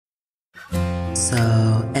So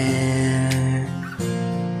air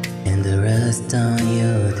and the rust on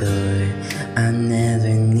your door. I never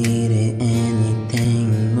needed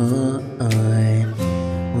anything more.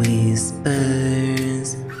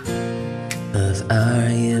 Whispers of are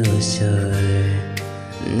you sure?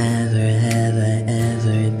 Never have I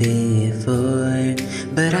ever before.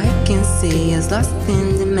 But I can see us lost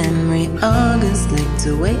in the memory. All got slipped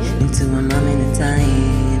away into a moment in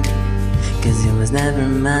time, 'cause it was never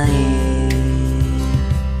mine.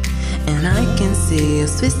 And I can see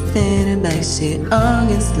us twisted a backseat. All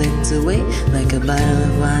got slipped away like a bottle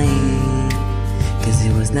of wine, 'cause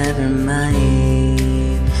it was never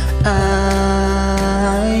mine.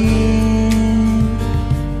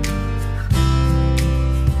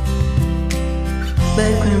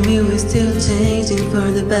 Back when we were still changing for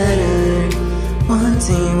the better,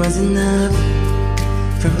 wanting was enough.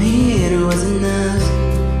 From here it was enough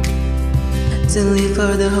to live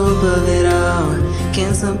for the hope of it all.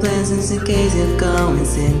 Cancel plans just in case you go and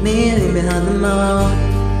sit me behind them all.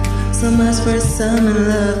 So much for summer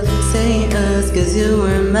love, saying us, 'cause you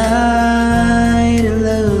were mine to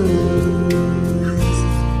lose.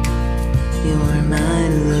 You were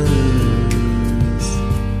mine to lose.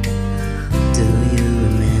 Do you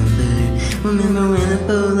remember when I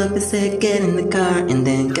pulled up and said get in the car, and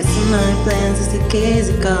then guessing my plans just in case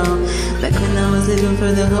you go. Back when I was living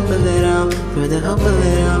for the hope of it all, for the hope of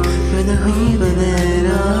it all, for the hope of it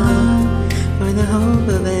all, for the hope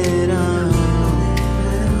of